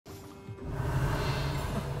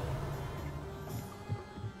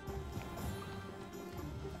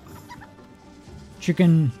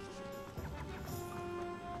chicken.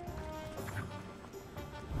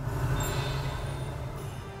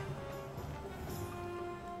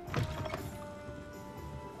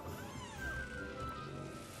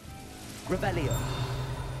 Rebellion.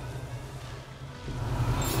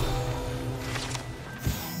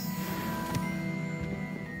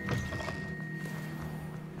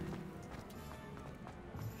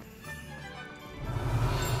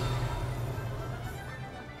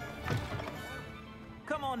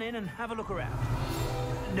 Come on in and have a look around.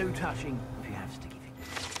 No touching if you have sticky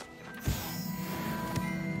fingers.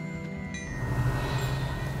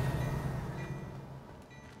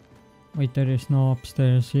 Wait, there is no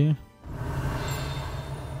upstairs here.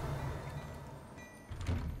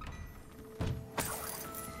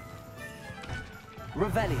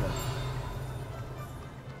 Revelio.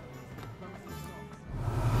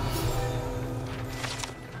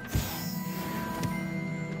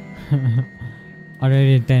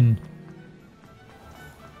 Already then.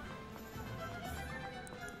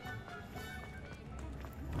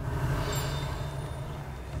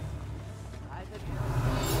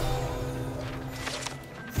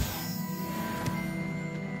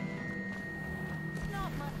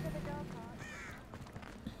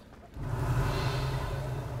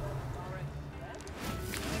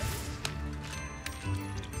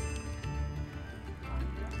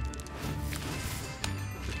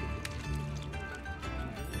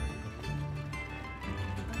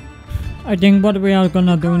 I think what we are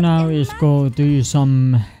gonna do now is go do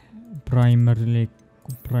some primary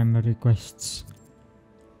quests.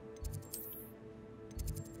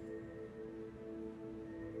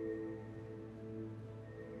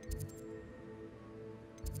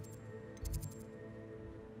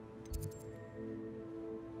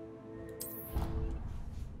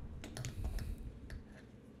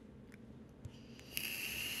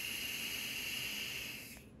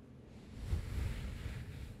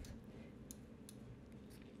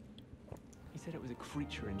 He said it was a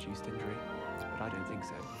creature-induced injury, but I don't think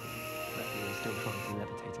so. Reckon he's still trying to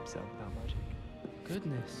levitate himself without magic.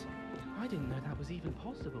 Goodness, I didn't know that was even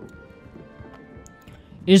possible.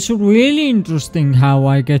 It's really interesting how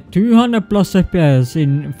I get 200 plus FPS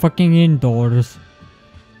in fucking indoors.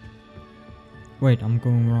 Wait, I'm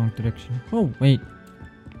going wrong direction. Oh, wait.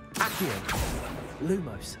 Accio.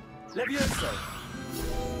 Lumos. Levioso.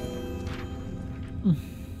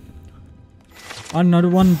 Another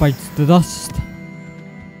one bites the dust.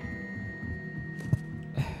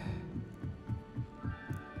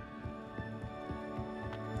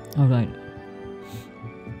 Alright.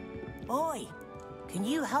 Oi, can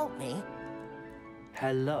you help me?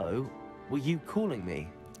 Hello? Were you calling me?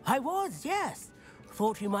 I was, yes.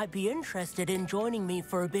 Thought you might be interested in joining me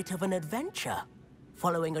for a bit of an adventure.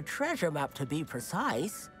 Following a treasure map, to be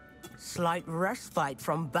precise. Slight respite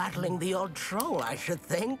from battling the odd troll, I should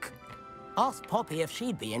think. Asked Poppy if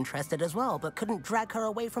she'd be interested as well, but couldn't drag her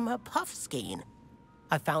away from her puff skein.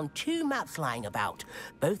 I found 2 maps lying about,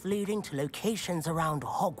 both leading to locations around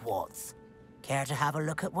Hogwarts. Care to have a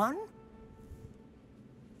look at one?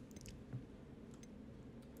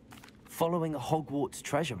 Following a Hogwarts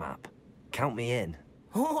treasure map. Count me in.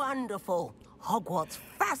 Wonderful. Hogwarts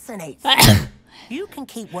fascinates me. You can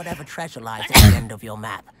keep whatever treasure lies at the end of your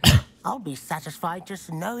map. I'll be satisfied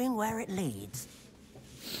just knowing where it leads.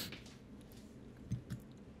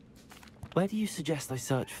 Where do you suggest I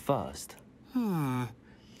search first?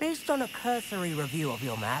 Based on a cursory review of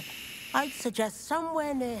your map, I'd suggest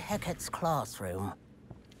somewhere near Hecat's classroom.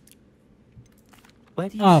 Where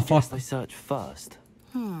do you suggest I search first?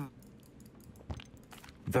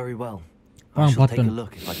 Very well. I shall take a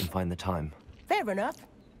look if I can find the time. Fair enough.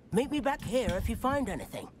 Meet me back here if you find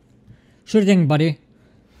anything. Sure thing, buddy.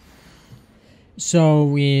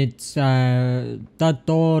 So it's that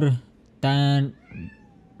door, then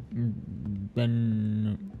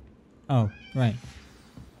oh, right.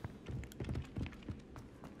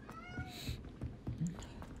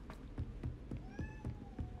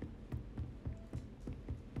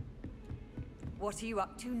 What are you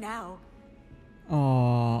up to now?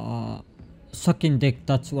 Sucking dick,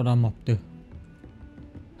 that's what I'm up to.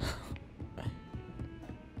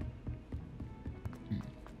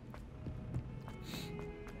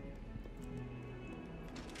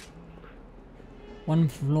 One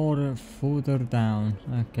floor further down,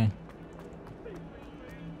 okay.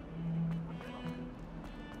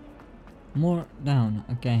 More down,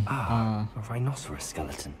 okay. A rhinoceros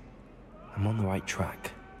skeleton. I'm on the right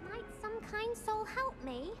track. Might some kind soul help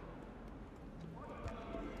me?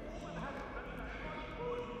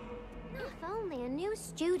 If only a new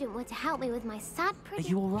student were to help me with my sad Are predicament.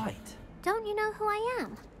 you alright? Don't you know who I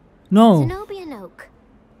am? No. Zenobia Noak,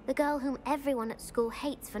 the girl whom everyone at school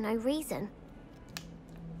hates for no reason.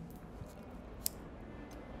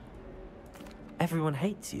 Everyone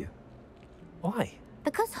hates you. Why?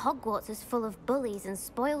 Because Hogwarts is full of bullies and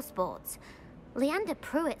spoilsports. Leander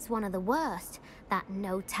Pruitt's one of the worst, that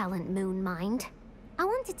no-talent moon mind. I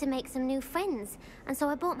wanted to make some new friends, and so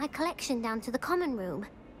I brought my collection down to the common room.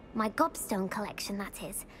 My gobstone collection, that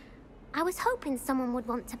is. I was hoping someone would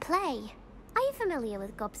want to play. Are you familiar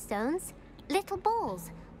with gobstones? Little balls,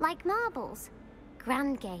 like marbles.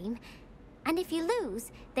 Grand game. And if you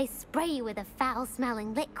lose, they spray you with a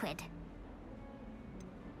foul-smelling liquid.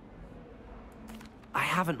 I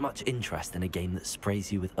haven't much interest in a game that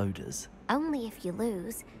sprays you with odors. Only if you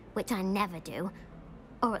lose, which I never do.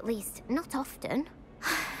 Or at least, not often.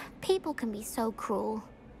 People can be so cruel.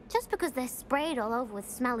 Just because they're sprayed all over with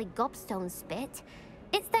smelly gobstone spit,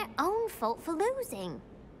 it's their own fault for losing.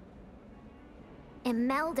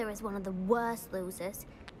 Imelda is one of the worst losers.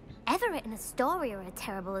 Everett and Astoria are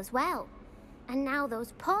terrible as well. And now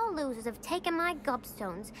those poor losers have taken my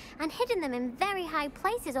gobstones and hidden them in very high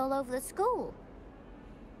places all over the school.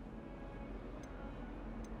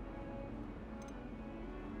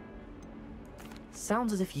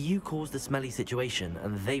 Sounds as if you caused the smelly situation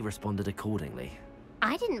and they responded accordingly.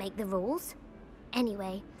 I didn't make the rules.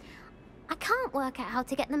 Anyway, I can't work out how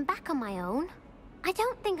to get them back on my own. I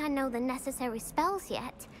don't think I know the necessary spells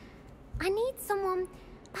yet. I need someone,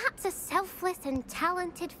 perhaps a selfless and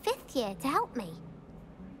talented 5th year to help me.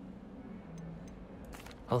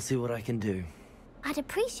 I'll see what I can do. I'd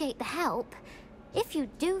appreciate the help. If you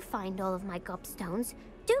do find all of my gobstones,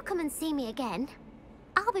 do come and see me again.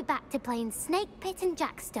 I'll be back to playing Snake Pit and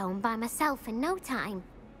Jackstone by myself in no time.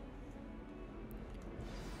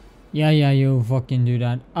 Yeah, you fucking do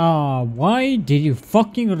that. Why did you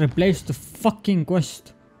fucking replace the fucking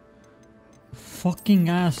quest? Fucking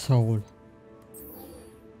asshole.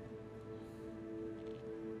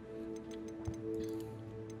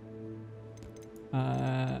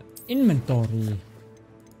 Inventory.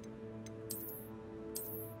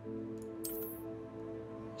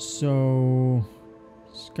 So...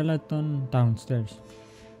 skeleton downstairs.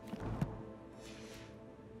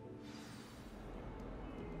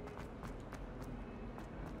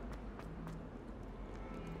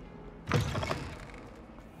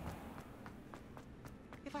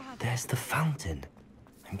 There's the fountain.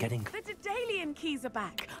 I'm getting... The Daedalian keys are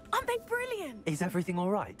back. Aren't they brilliant? Is everything all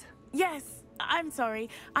right? Yes, I'm sorry.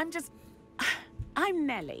 I'm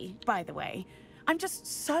Nellie, by the way. I'm just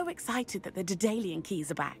so excited that the Daedalian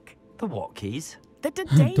keys are back. The what keys? The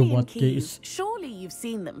Daedalian what keys. keys? Surely you've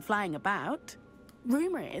seen them flying about.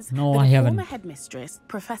 Rumor is No, that I a haven't. former headmistress,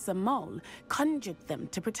 Professor Moll, conjured them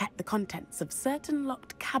to protect the contents of certain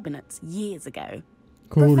locked cabinets years ago.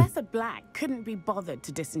 Cool. Professor Black couldn't be bothered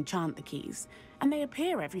to disenchant the keys, and they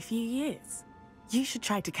appear every few years. You should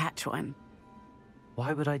try to catch one.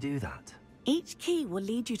 Why would I do that? Each key will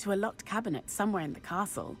lead you to a locked cabinet somewhere in the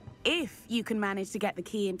castle. If you can manage to get the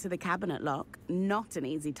key into the cabinet lock, not an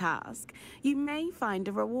easy task, you may find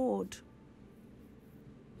a reward.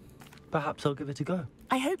 Perhaps I'll give it a go.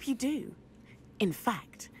 I hope you do. In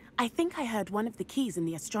fact, I think I heard one of the keys in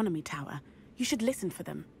the astronomy tower. You should listen for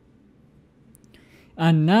them.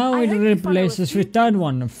 And now I it hope you follow a replaces few- with that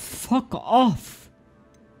one. Fuck off.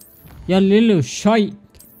 Ya little shite.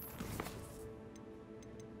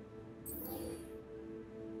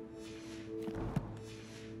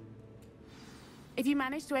 If you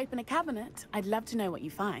manage to open a cabinet, I'd love to know what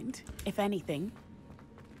you find, if anything.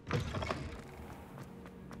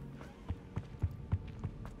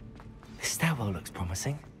 This stairwell looks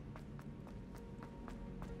promising.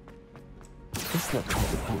 This looks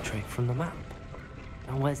like the portrait from the map.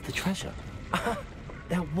 Now where's the treasure?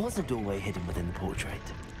 There was a doorway hidden within the portrait.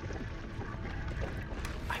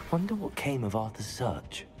 I wonder what came of Arthur's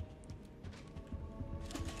search.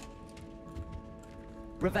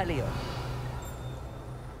 Revelio.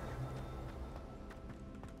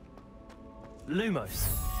 Lumos.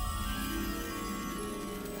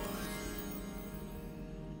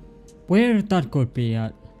 Where that could be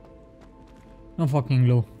at? No fucking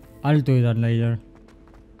clue. I'll do that later.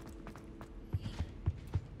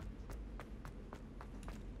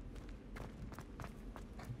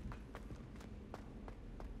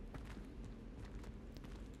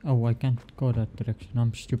 Oh, I can't go that direction.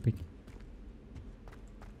 I'm stupid.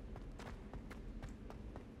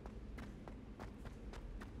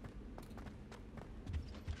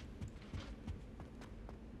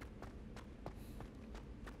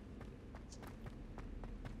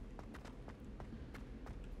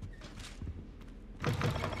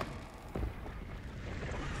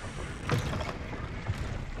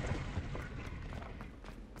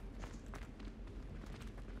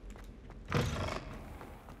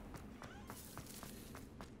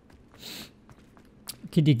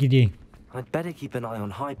 Kitty kitty. I'd better keep an eye on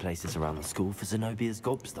high places around the school for Zenobia's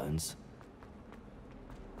gobstones.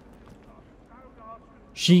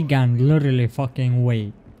 She can literally fucking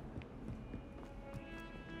wait.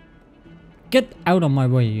 Get out of my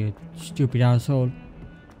way, you stupid asshole.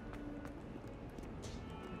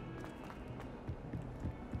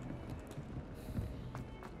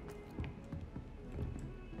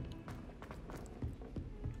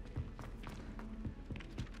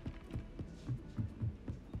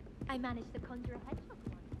 I managed to conjure a hedgehog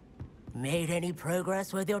once. Made any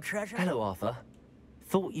progress with your treasure? Hello, Arthur.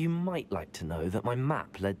 Thought you might like to know that my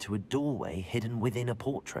map led to a doorway hidden within a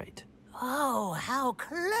portrait. Oh, how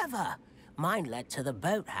clever! Mine led to the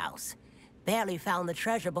boathouse. Barely found the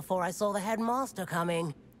treasure before I saw the headmaster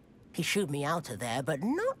coming. He shooed me out of there, but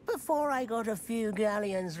not before I got a few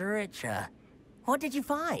galleons richer. What did you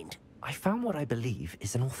find? I found what I believe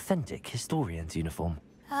is an authentic historian's uniform.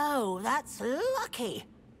 Oh, that's lucky.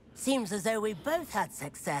 Seems as though we both had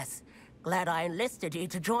success. Glad I enlisted you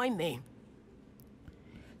to join me.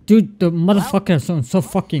 Dude, the motherfucker sounds so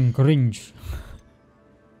fucking cringe.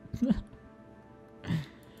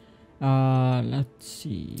 Let's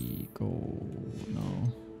see. Go.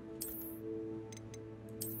 No.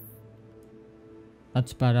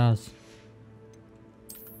 That's badass.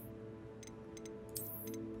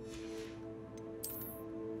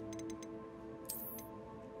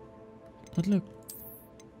 But look.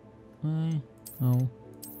 No.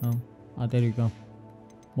 Ah, there you go.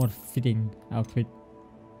 More fitting outfit.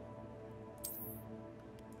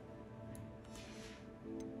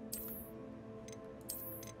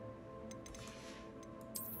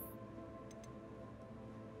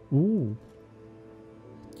 Ooh.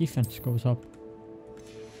 Defense goes up.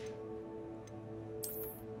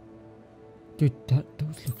 Dude,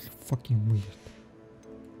 those look fucking weird.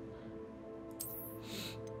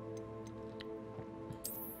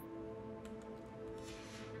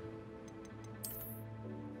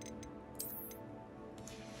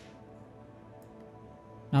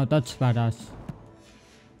 Now that's badass.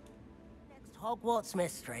 Next Hogwarts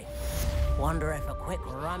mystery. Wonder if a quick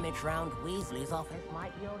rummage round Weasley's office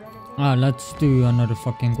might yield anything. Ah, let's do another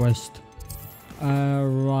fucking quest.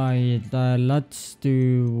 Right, let's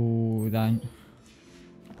do that.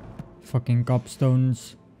 Fucking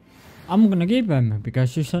cobstones. I'm gonna keep him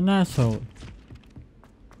because he's an asshole.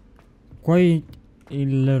 Quite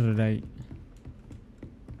illiterate.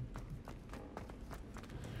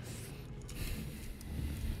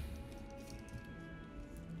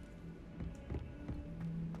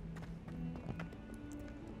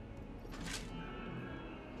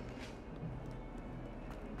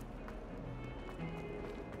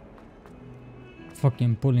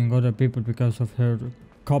 Fucking pulling other people because of her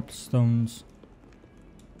cobstones.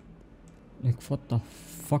 Like, what the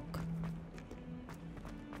fuck?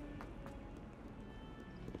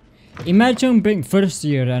 Imagine being first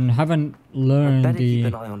year and haven't learned I'd better keep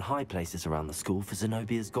an eye on high places around the school for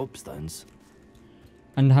Zenobia's gobstones.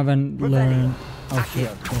 And haven't learned. Oh shit,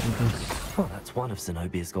 what is this? Oh, that's one of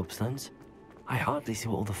Zenobia's gobstones. I hardly see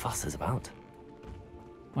what all the fuss is about.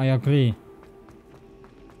 I agree.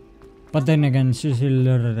 But then again, she's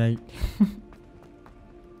illiterate.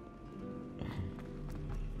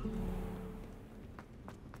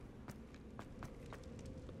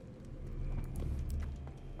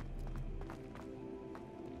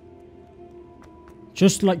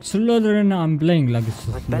 Just like Slytherin, I'm playing like a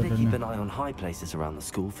Slytherin. I'd better keep an eye on high places around the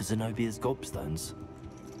school for Zenobia's gobstones.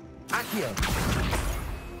 Accio!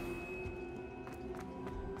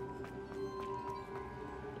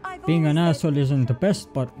 Being an asshole isn't the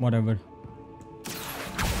best, but whatever.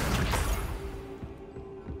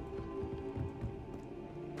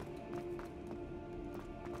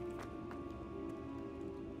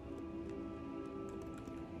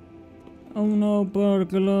 Oh no, poor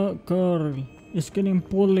girl is getting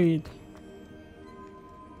bullied.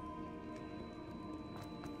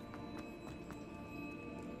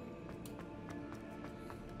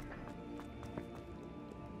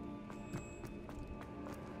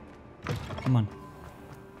 Come on.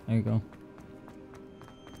 There you go.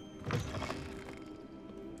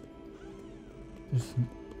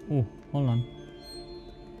 Oh, hold on.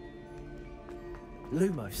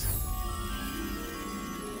 Lumos.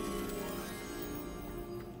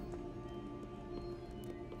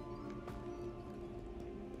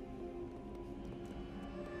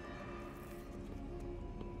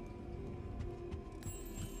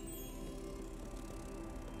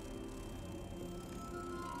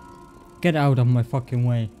 Get out of my fucking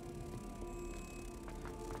way.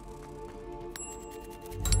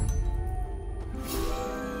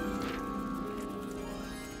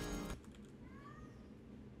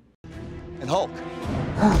 Hulk.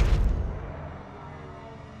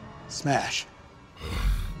 Smash.